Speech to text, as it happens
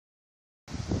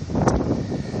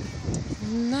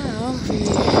Now we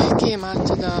came out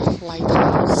to the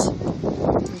lighthouse,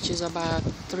 which is about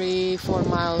 3-4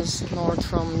 miles north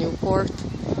from Newport,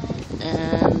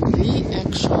 and we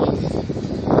actually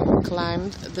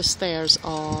climbed the stairs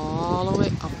all the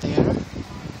way up there,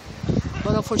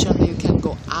 but unfortunately you can't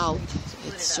go out.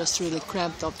 It's just really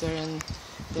cramped up there, and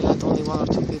they let only 1 or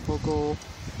 2 people go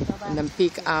and then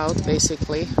peek out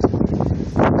basically.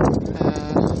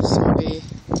 So we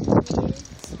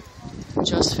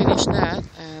just finished that,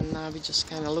 and now we just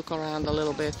kind of look around a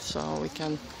little bit so we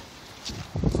can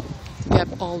get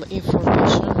all the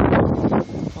information,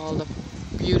 all the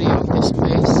beauty of this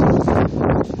place.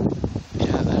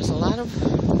 Yeah, there's a lot of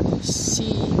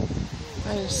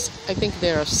I think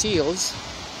there are seals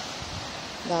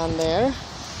down there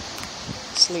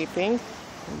sleeping.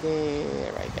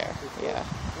 They're right there, yeah.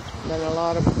 And then a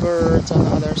lot of birds on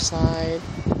the other side,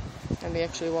 and we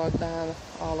actually walked down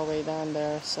all the way down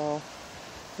there, so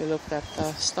we looked at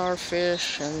the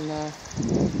starfish and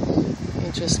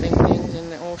interesting things in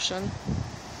the ocean.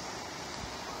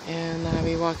 And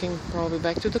we're walking probably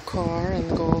back to the car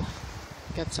and go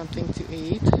get something to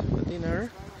eat for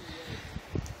dinner.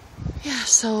 Yeah,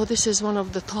 so this is one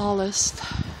of the tallest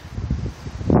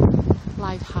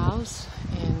lighthouse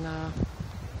in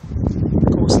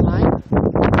coastline,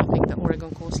 I think the Oregon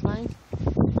coastline.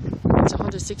 It's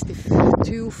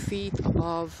 162 feet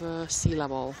above sea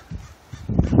level,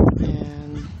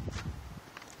 and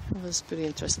it was pretty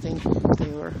interesting. They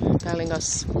were telling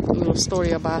us a little story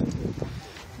about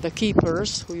the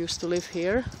keepers who used to live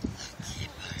here.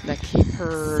 The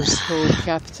keepers who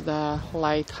kept the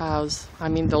lighthouse, I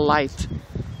mean the light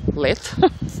lit.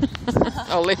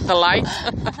 Oh, lit the light.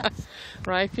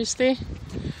 Right, Christy?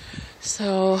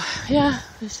 So, yeah,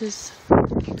 this is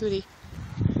pretty.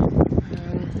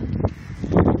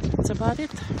 That's about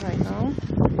it right now.